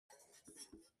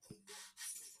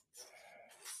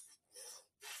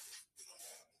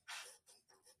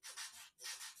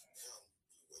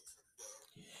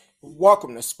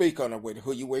Welcome to Speak On It with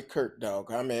Who You With Kurt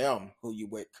Dog. I am Who You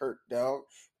With Kurt Dog.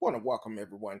 Want to welcome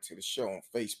everyone to the show on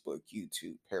Facebook,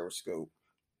 YouTube, Periscope.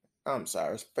 I'm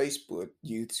sorry, it's Facebook,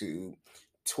 YouTube,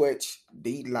 Twitch.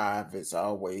 D Live is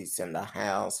always in the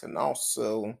house, and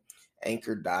also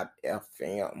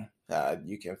Anchor.fm.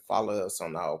 You can follow us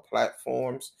on our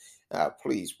platforms.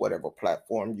 Please, whatever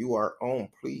platform you are on,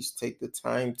 please take the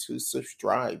time to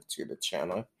subscribe to the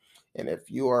channel. And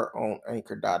if you are on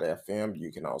Anchor.fm,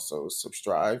 you can also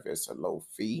subscribe. It's a low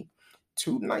fee,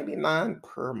 $2.99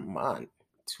 per month.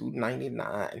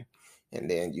 $2.99, and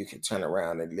then you can turn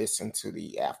around and listen to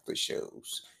the after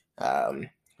shows. Um,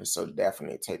 so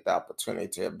definitely take the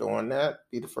opportunity of doing that.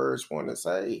 Be the first one to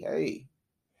say, hey,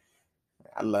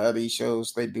 I love these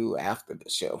shows they do after the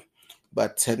show.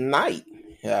 But tonight,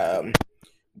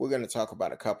 we're going to talk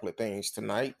about a couple of things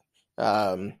tonight.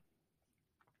 Um,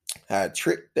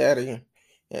 Trick Daddy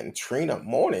and Trina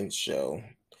Morning Show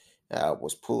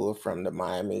was pulled from the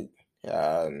Miami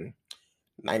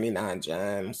 99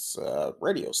 Jams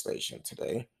radio station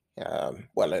today.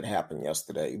 Well, it happened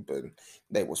yesterday, but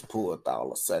they was pulled all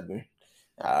of a sudden.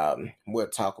 We'll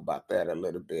talk about that a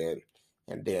little bit.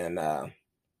 And then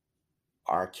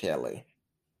R. Kelly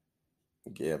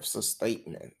gives a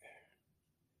statement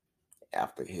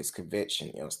after his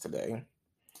conviction yesterday.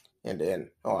 And then,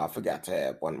 I forgot to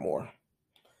add one more.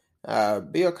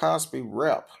 Bill Cosby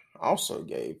rep also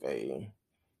gave a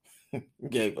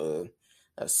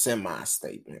semi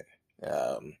statement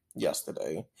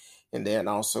yesterday. And then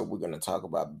also we're going to talk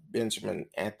about Benjamin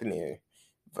Anthony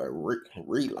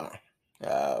Varela.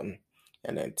 An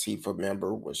Antifa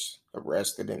member was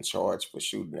arrested and charged for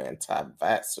shooting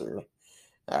anti-vaxxer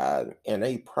and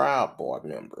a Proud Boy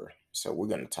member. So we're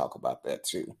going to talk about that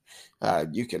too.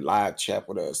 You can live chat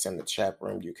with us in the chat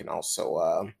room. You can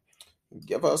also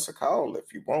give us a call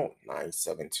if you want,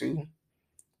 972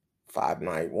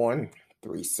 591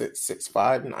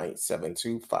 3665,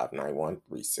 972 591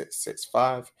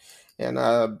 3665,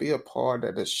 and be a part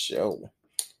of the show.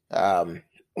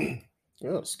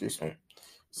 Excuse me.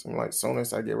 Seems like as soon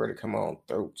as I get ready to come on,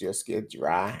 throat just get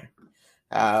dry.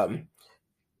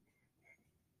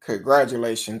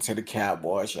 Congratulations to the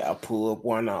Cowboys. Y'all pulled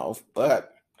one off,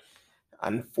 but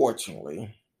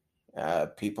unfortunately,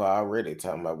 people are already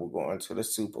talking about we're going to the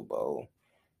Super Bowl.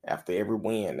 After every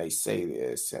win, they say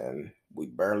this, and we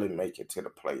barely make it to the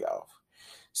playoff.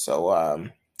 So,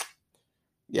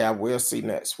 yeah, we'll see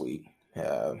next week.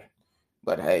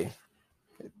 But hey,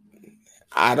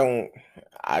 I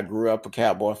grew up a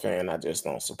Cowboy fan. I just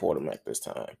don't support them at this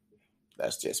time.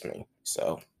 That's just me.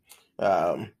 So,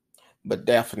 but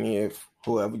definitely, if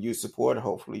whoever you support,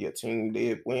 hopefully your team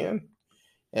did win,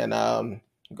 and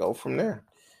go from there.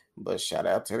 But shout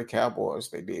out to the Cowboys.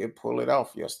 They did pull it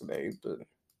off yesterday, but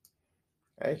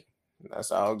hey,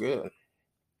 that's all good.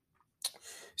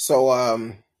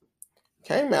 So,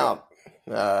 came out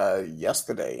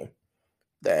yesterday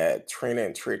that Trina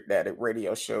and Trick Daddy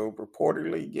radio show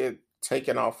reportedly get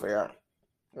taken off air.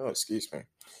 Oh, excuse me.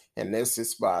 And this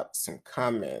is about some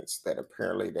comments that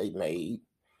apparently they made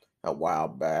a while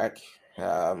back.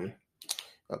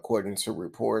 According to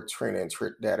report, Trina and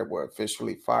Trick Daddy were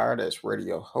officially fired as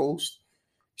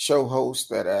show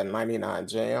host at 99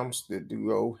 Jams. The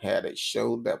duo had a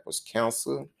show that was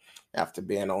canceled after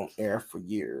being on air for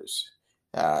years.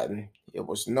 It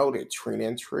was noted Trina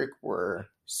and Trick were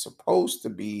supposed to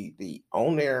be the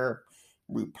on-air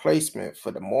replacement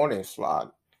for the morning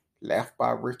slot left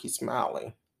by Ricky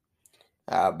Smiley.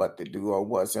 But the duo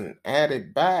wasn't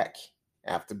added back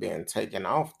after being taken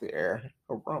off the air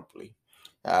abruptly.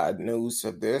 News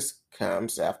of this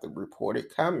comes after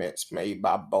reported comments made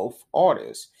by both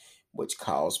artists, which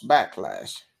caused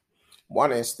backlash.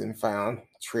 One instance found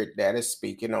Trick Daddy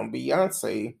speaking on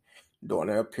Beyonce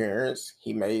during an appearance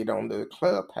he made on the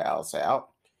Clubhouse out,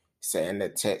 saying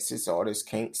that Texas artists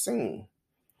can't sing.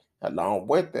 Along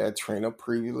with that, Trina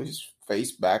previously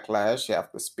faced backlash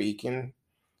after speaking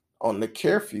on the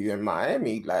curfew in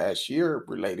Miami last year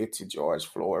related to George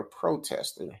Floyd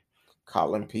protester,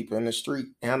 calling people in the street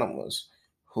animals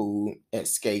who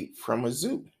escaped from a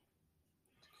zoo.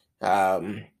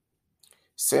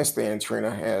 Since then,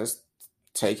 Trina has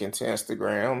taken to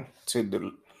Instagram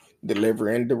to deliver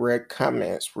indirect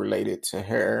comments related to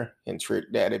her and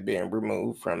Trick Daddy being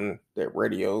removed from their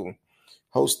radio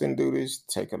hosting duties.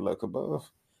 Take a look above.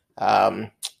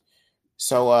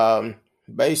 So,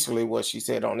 basically what she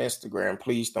said on Instagram,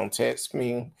 please don't text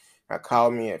me or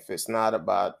call me if it's not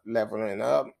about leveling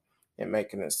up and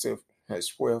making a swift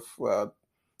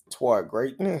toward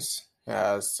greatness.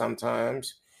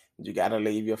 Sometimes you got to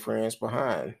leave your friends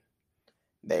behind.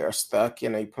 They are stuck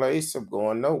in a place of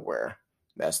going nowhere.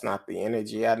 That's not the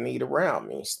energy I need around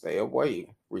me. Stay away,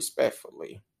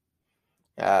 respectfully.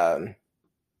 Um,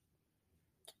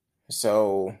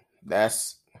 so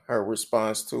that's her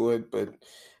response to it. But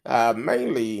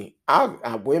mainly,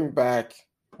 I went back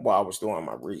while I was doing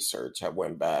my research. I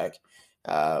went back.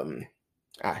 Um,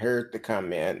 I heard the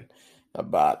comment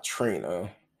about Trina,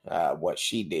 what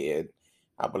she did.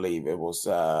 I believe it was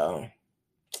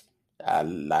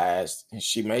last.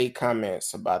 She made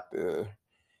comments about the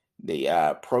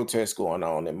protest going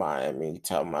on in Miami,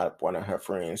 talking about one of her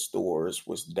friend's stores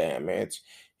was damaged,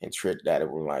 and Trick Daddy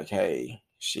was like, "Hey,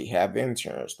 she have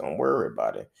insurance. Don't worry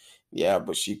about it." Yeah,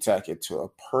 but she took it to a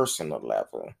personal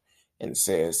level and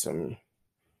said some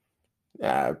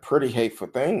pretty hateful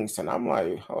things, and I'm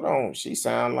like, "Hold on, she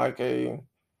sound like a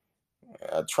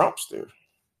Trumpster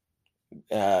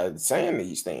saying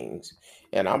these things,"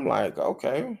 and I'm like,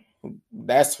 "Okay,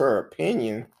 that's her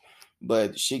opinion."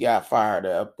 But she got fired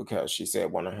up because she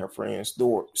said one of her friends'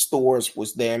 stores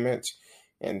was damaged,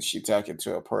 and she took it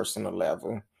to a personal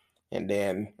level. And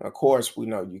then, of course, we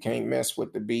know you can't mess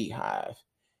with the beehive,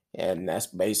 and that's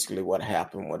basically what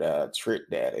happened with Trick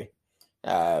Daddy,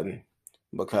 um,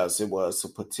 because it was a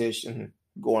petition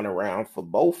going around for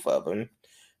both of them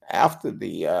after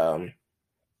the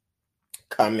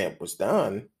comment was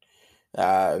done.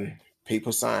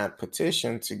 People signed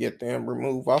petition to get them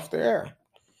removed off the air.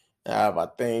 I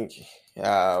think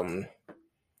um,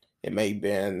 it may have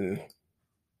been,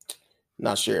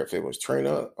 not sure if it was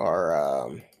Trina or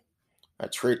a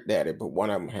Trick Daddy, but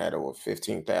one of them had over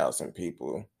 15,000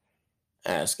 people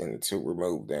asking to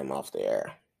remove them off the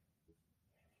air.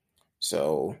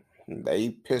 So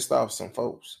they pissed off some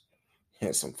folks,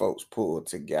 and some folks pulled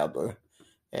together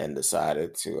and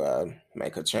decided to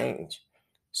make a change.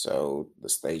 So the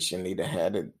station either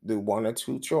had to do one or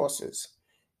two choices: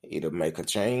 either make a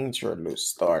change or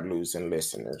start losing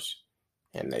listeners.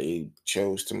 And they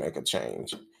chose to make a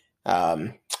change.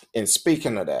 Um, and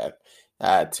speaking of that,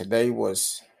 today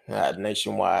was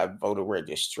nationwide voter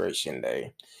registration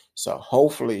day. So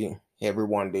hopefully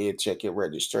everyone did check your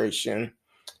registration.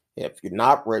 If you're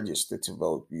not registered to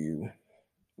vote, you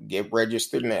get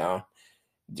registered now.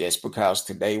 Just because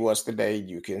today was the day,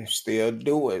 you can still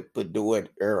do it, but do it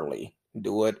early.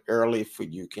 Do it early for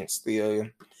you can still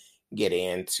get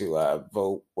in to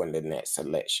vote when the next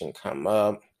election come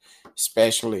up,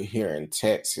 especially here in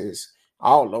Texas,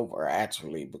 all over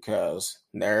actually, because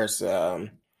there's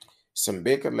some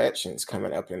big elections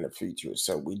coming up in the future.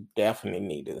 So we definitely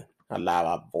need to allow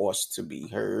our voice to be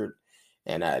heard.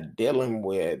 And dealing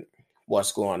with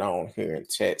what's going on here in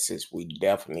Texas, we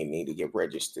definitely need to get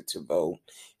registered to vote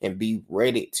and be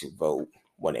ready to vote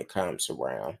when it comes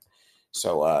around.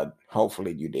 So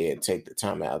hopefully you did take the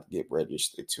time out to get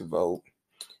registered to vote.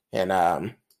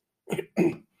 And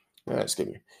excuse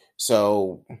me.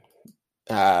 So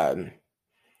um,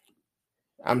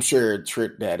 I'm sure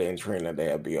Trick Daddy and Trina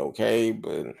they'll be okay,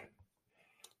 but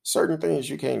certain things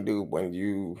you can't do when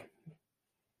you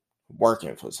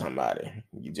working for somebody.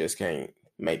 You just can't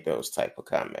make those type of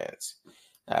comments.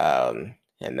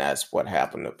 And that's what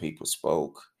happened to People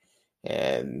Spoke,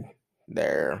 and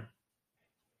they're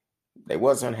they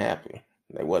wasn't happy.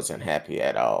 They wasn't happy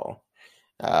at all.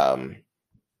 Um,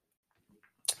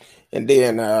 and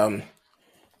then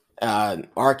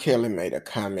R. Kelly made a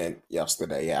comment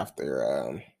yesterday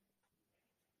after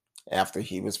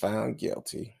he was found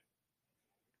guilty.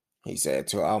 He said,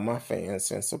 "To all my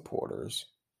fans and supporters,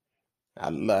 I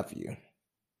love you.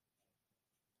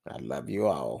 I love you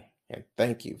all, and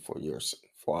thank you for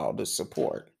all the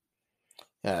support.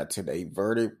 Today's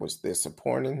verdict was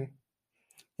disappointing,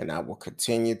 and I will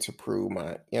continue to prove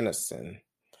my innocence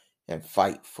and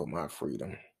fight for my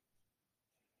freedom."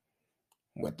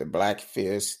 With the black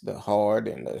fist, the heart,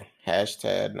 and the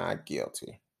hashtag not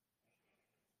guilty.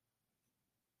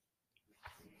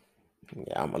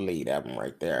 Yeah, I'm gonna leave that one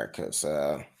right there because,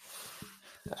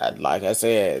 like I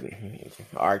said,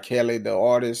 R. Kelly, the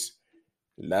artist,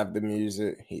 love the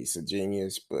music. He's a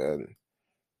genius, but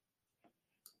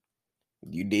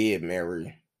you did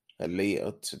marry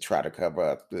Aaliyah to try to cover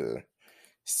up the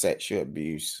sexual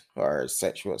abuse or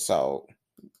sexual assault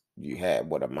you had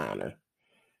with a minor.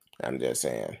 I'm just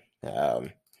saying.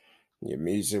 Your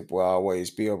music will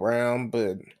always be around,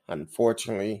 but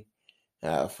unfortunately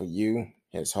for you,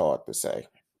 it's hard to say.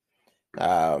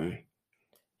 Um,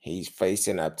 he's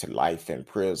facing up to life in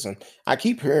prison. I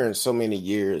keep hearing so many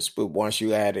years, but once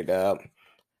you add it up,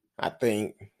 I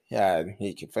think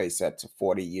he could face up to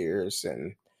 40 years.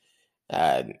 And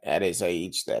at his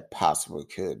age, that possibly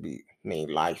could be mean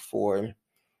life for him.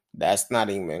 That's not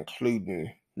even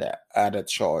including the other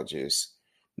charges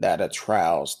that are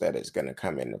trials that is going to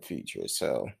come in the future.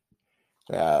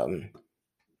 Um,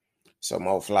 so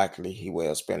most likely he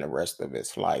will spend the rest of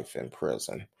his life in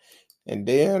prison. And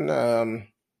then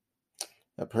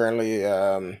apparently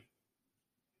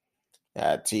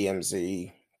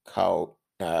TMZ called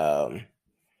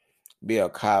Bill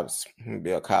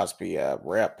Cosby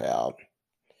rep out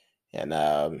and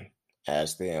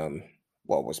asked them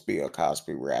what was Bill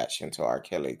Cosby's reaction to R.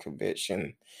 Kelly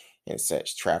conviction in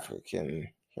sex trafficking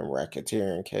and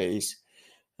racketeering case.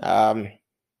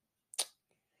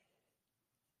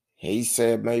 He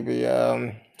said maybe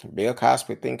Bill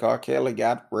Cosby think R. Kelly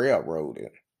got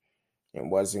railroaded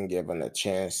and wasn't given a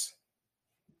chance.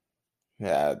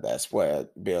 That's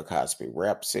what Bill Cosby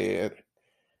rep said.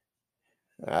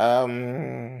 I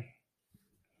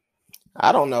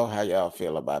don't know how y'all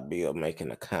feel about Bill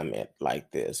making a comment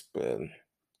like this, but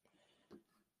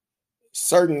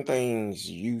certain things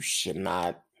you should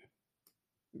not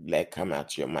let come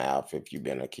out your mouth if you've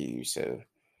been accused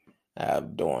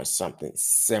of doing something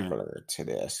similar to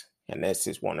this. And this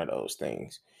is one of those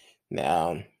things.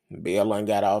 Now, Bill done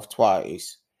got off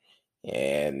twice,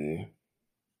 and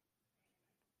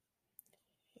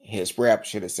his rep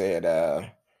should have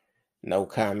said no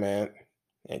comment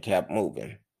and kept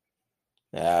moving.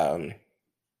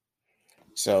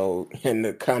 So in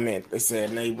the comment, they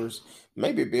said, neighbors,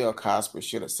 maybe Bill Cosby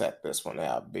should have set this one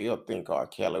out. Bill think R.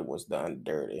 Kelly was done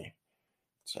dirty.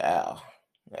 Child.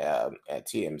 At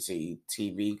TMZ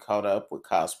TV caught up with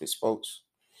Cosby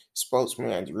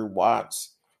spokesman Andrew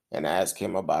Watts and asked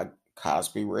him about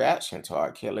Cosby's reaction to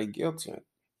R. Kelly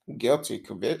guilty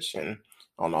conviction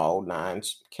on all 9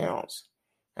 counts.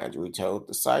 Andrew told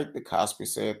the site that Cosby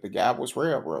said the guy was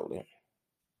railroaded.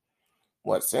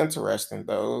 What's interesting,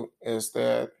 though, is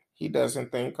that he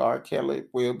doesn't think R. Kelly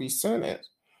will be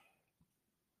sentenced.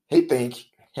 He thinks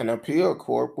an appeal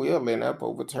court will end up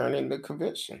overturning the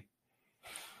conviction.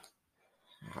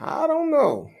 I don't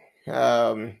know.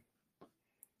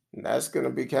 That's going to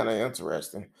be kind of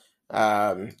interesting.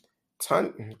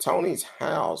 Tony's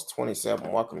House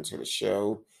 27, welcome to the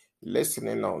show.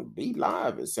 Listening on D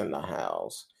Live is in the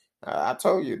house. I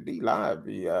told you D Live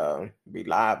be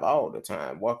live all the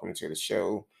time. Welcome to the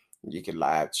show. You can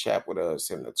live chat with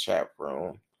us in the chat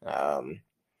room.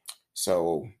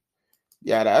 So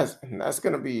yeah, that's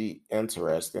gonna be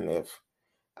interesting. If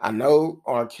I know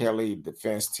R. Kelly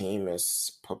defense team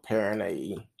is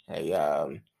preparing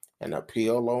an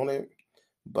appeal on it,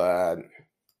 but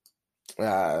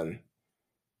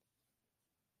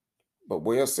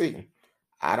we'll see.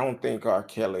 I don't think R.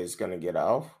 Kelly is gonna get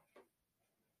off.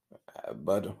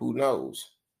 But who knows?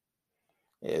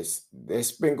 It's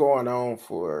been going on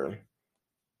for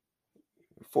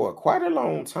quite a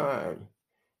long time.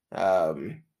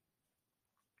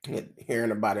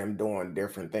 Hearing about him doing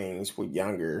different things with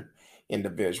younger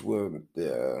individuals,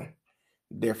 the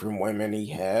different women he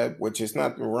had, which is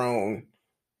nothing wrong,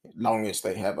 long as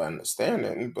they have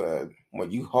understanding. But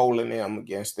when you holding them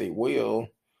against their will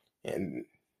and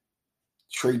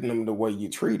treating them the way you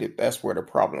treat it, that's where the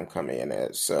problem come in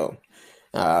at. So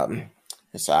I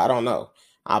don't know.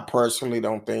 I personally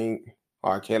don't think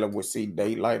R. Kelly would see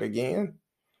daylight again,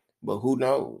 but who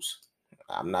knows?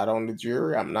 I'm not on the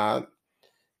jury. I'm not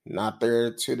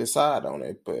there to decide on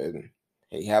it, but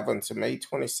he have until May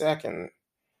 22nd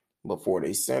before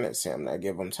they sentence him. They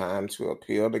give him time to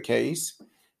appeal the case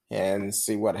and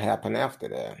see what happened after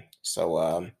that.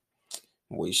 So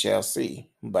we shall see.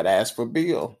 But as for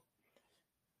Bill,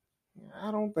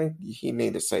 I don't think he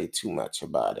need to say too much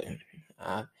about it.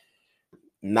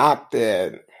 Not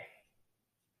that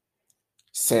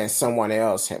since someone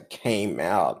else have came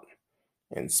out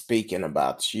and speaking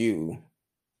about you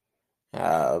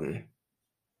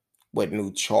with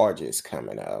new charges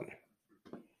coming up,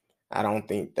 I don't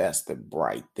think that's the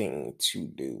right thing to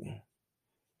do,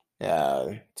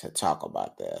 to talk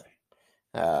about that.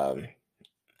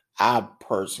 I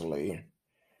personally,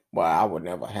 well, I would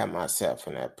never have myself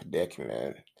in that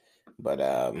predicament, but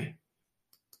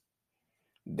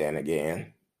then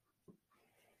again,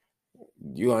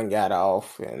 you ain't got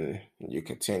off and you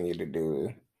continue to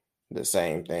do the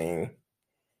same thing.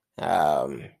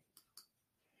 But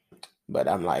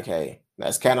I'm like, hey,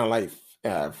 that's kind of like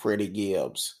Freddie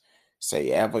Gibbs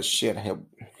say ever should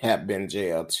have been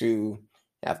jailed too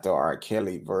after R.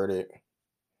 Kelly verdict.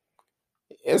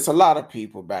 It's a lot of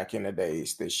people back in the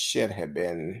days that should have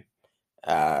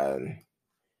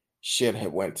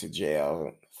went to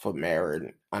jail for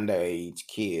married underage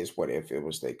kids, what if it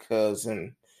was their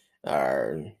cousin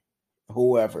or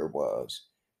whoever it was.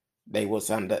 They was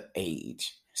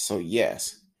underage. So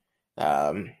yes,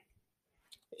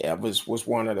 Evers was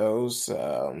one of those.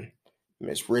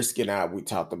 Miss Risky and I, we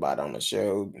talked about on the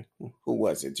show. Who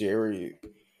was it? Jerry?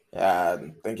 I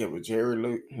think it was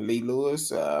Jerry Lee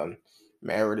Lewis.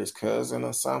 Married his cousin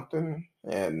or something,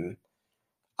 and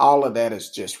all of that is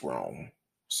just wrong.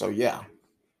 So yeah,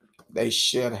 they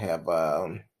should have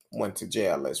went to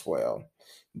jail as well.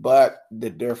 But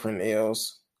the difference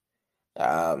is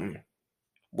um,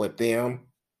 with them,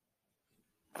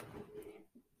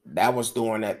 that was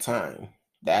during that time.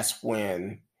 That's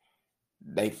when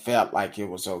they felt like it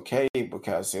was okay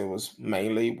because it was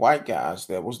mainly white guys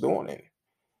that was doing it.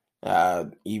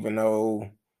 Even though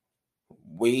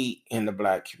we in the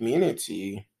black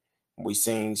community, we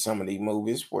seen some of these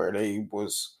movies where they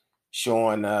was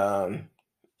showing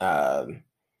uh,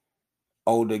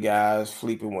 older guys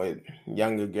sleeping with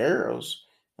younger girls,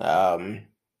 kind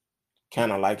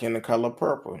of like in The Color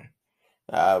Purple.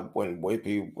 When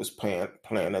Whippy was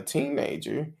playing a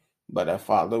teenager, but her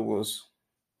father was,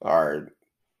 or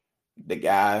the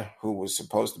guy who was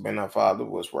supposed to be her father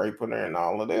was raping her and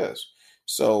all of this.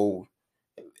 So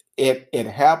it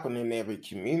happened in every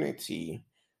community,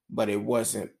 but it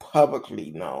wasn't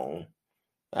publicly known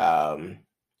um,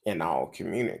 in our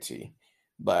community.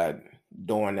 But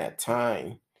during that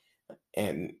time,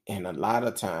 and a lot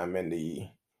of time in the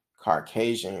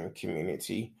Caucasian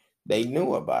community, they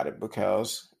knew about it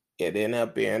because it uh, ended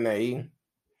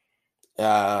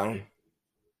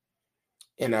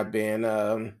up being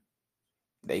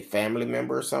they family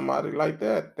member or somebody like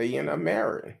that. They end up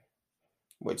marrying,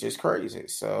 which is crazy.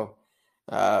 So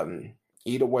um,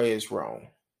 either way, it's wrong.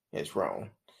 It's wrong.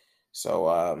 So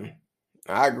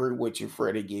I agree with you,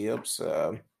 Freddie Gibbs.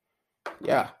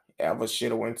 Yeah, Elvis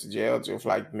should have went to jail, just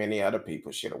like many other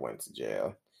people should have went to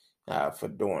jail for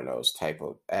doing those type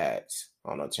of acts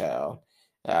on a child.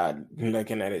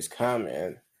 Looking at his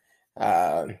comment,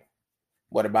 uh,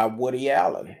 what about Woody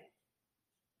Allen?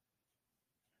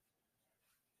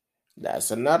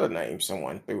 That's another name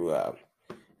someone threw up.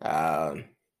 Um,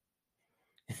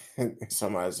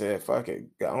 Somebody said, "Fuck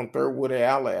it, go on throw Woody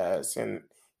Allen ass in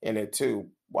it too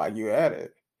while you at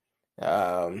it."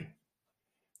 Um,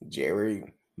 Jerry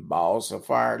Balls of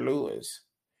Fire Lewis.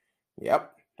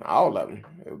 Yep, all of them.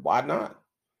 Why not?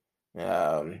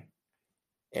 Um,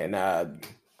 and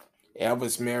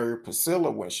Elvis married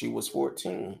Priscilla when she was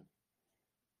 14,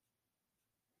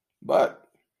 but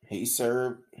he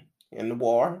served in the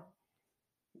war.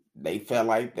 They felt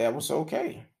like that was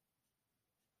okay.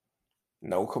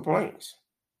 No complaints.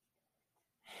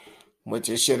 Which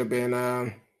it should have been.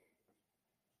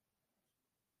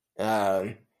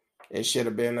 Um, it should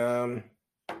have been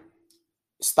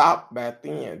stopped back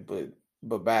then,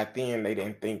 but back then they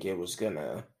didn't think it was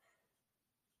gonna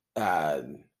uh,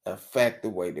 affect the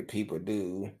way that people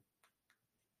do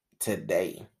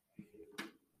today.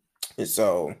 And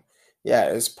so, yeah,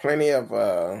 there's plenty of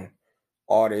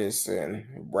artists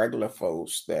and regular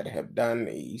folks that have done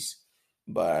these,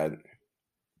 but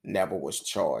never was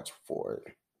charged for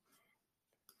it.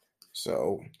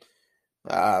 So,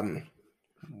 um,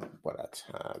 what our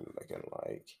time looking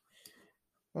like?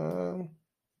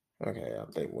 Okay, I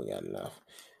think we got enough.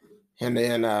 And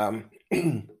then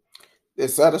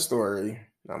this other story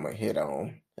I'm gonna hit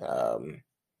on.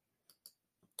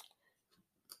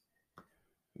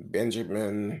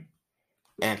 Benjamin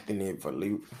Anthony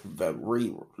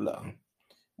Varela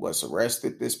was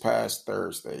arrested this past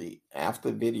Thursday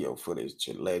after video footage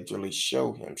allegedly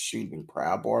showed him shooting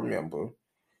Proud Boy member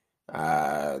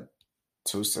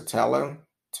Tusitala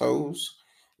Toes.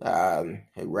 A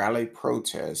rally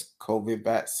protest COVID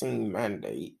vaccine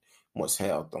mandate was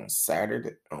held on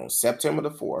September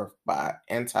the 4th by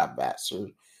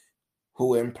anti-vaxxers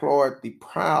who employed the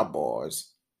Proud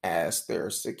Boys as their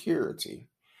security.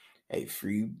 A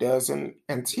few dozen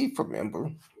Antifa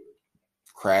members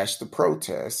crashed the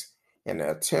protest in an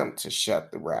attempt to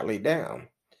shut the rally down.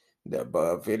 The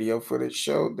above video footage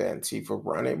showed the Antifa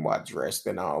running while dressed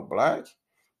in all black.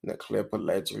 The clip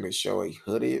allegedly showed a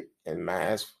hooded and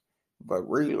masked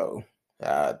Varela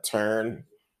turn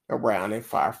around and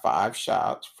fire 5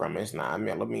 shots from his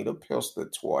 9mm pistol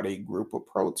toward a group of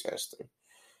protesters,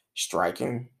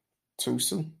 striking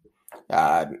Tusa.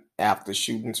 After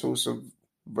shooting Tusa,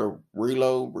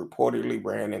 Varela reportedly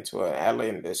ran into an alley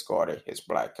and discarded his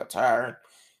black attire.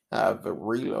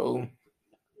 Varela,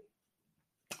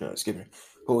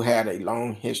 who had a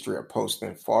long history of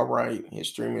posting far-right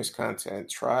extremist content,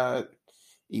 tried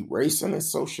erasing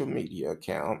his social media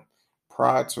account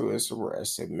prior to his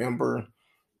arrest. A member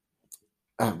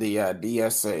of the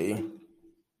DSA,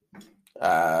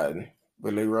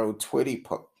 Valero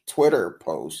Twitter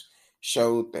post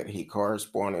showed that he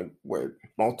corresponded with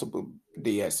multiple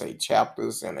DSA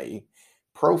chapters and a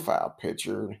profile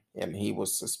picture, and he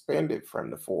was suspended from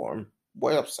the forum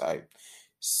website.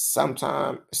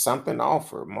 Something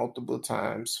offered multiple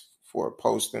times for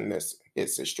posting his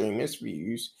extremist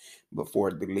views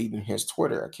before deleting his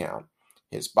Twitter account.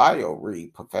 His bio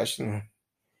read professional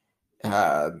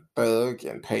thug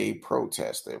and paid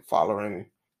protester. Following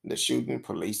the shooting,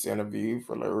 police interviewed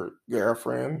for their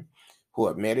girlfriend, who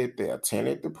admitted they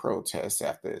attended the protest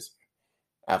after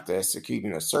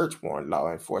executing a search warrant.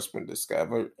 Law enforcement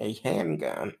discovered a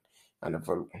handgun under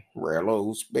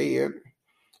Varello's bed.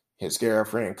 His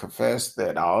girlfriend confessed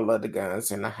that all of the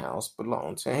guns in the house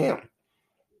belonged to him.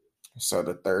 So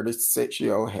the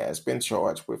 36-year-old has been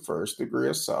charged with first-degree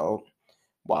assault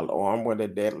while armed with a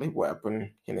deadly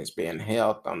weapon and is being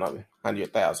held on a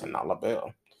 $100,000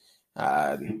 bail.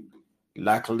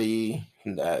 Luckily,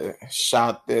 the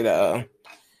shot that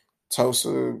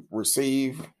Tosa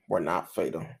received were not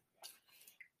fatal.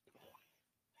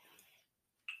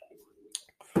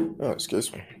 Oh,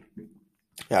 excuse me.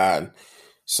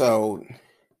 So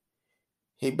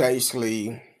he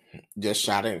basically just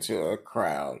shot into a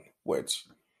crowd, which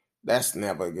that's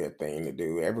never a good thing to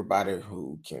do. Everybody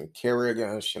who can carry a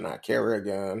gun should not carry a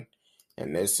gun,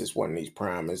 and this is one of these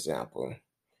prime examples.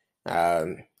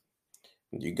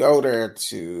 You go there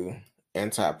to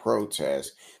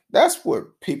anti-protest. That's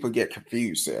what people get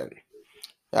confused at.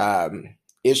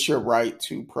 It's your right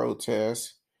to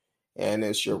protest, and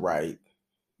it's your right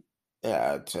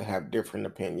to have different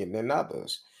opinion than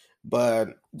others.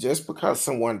 But just because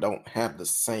someone don't have the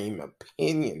same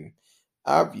opinion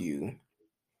of you,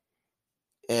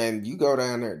 and you go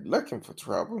down there looking for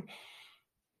trouble,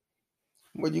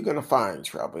 well, you're gonna find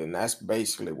trouble, and that's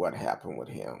basically what happened with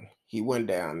him. He went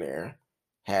down there,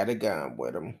 had a gun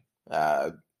with him,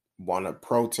 want to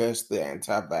protest the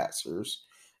anti-vaxxers,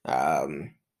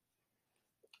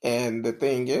 and the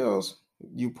thing is,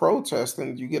 you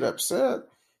protesting, you get upset,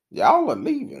 y'all are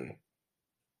leaving,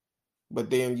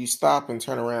 but then you stop and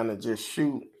turn around and just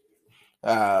shoot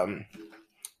 5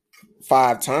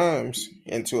 times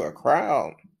into a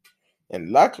crowd,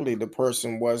 and luckily the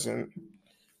person wasn't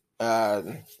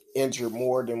injured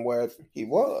more than what he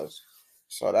was.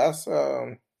 So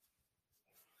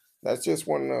that's just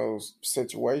one of those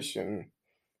situations,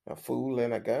 a fool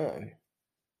and a gun.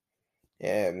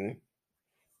 And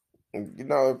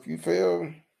if you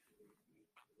feel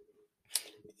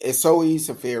it's so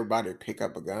easy for everybody to pick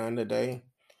up a gun today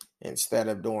instead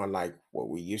of doing like what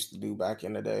we used to do back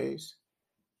in the days.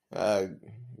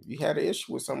 You had an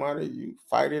issue with somebody, you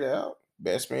fight it out.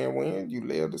 Best man win, you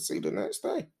live to see the next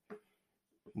day.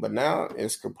 But now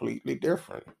it's completely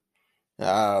different.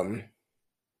 So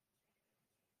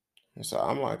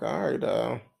I'm like, all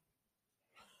right.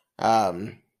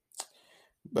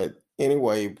 But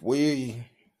anyway, we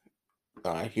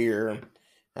are here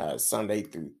Sunday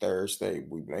through Thursday.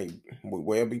 We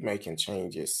will be making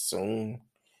changes soon.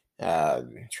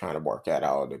 Trying to work out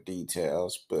all the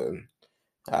details, but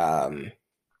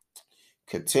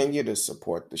continue to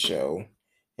support the show.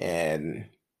 And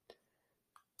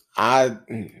I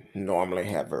normally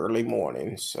have early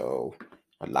mornings, so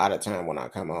a lot of time when I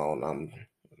come on,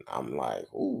 I'm like,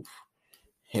 ooh,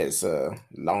 it's a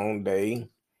long day,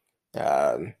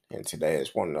 and today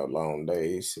is one of those long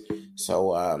days.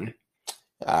 So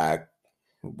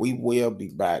we will be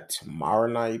back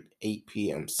tomorrow night, 8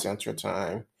 p.m. Central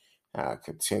Time.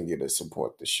 Continue to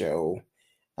support the show.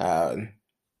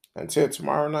 Until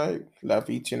tomorrow night, love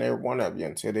each and every one of you.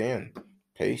 Until then,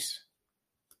 peace.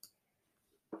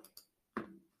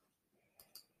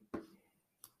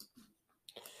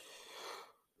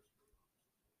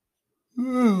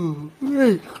 Ooh,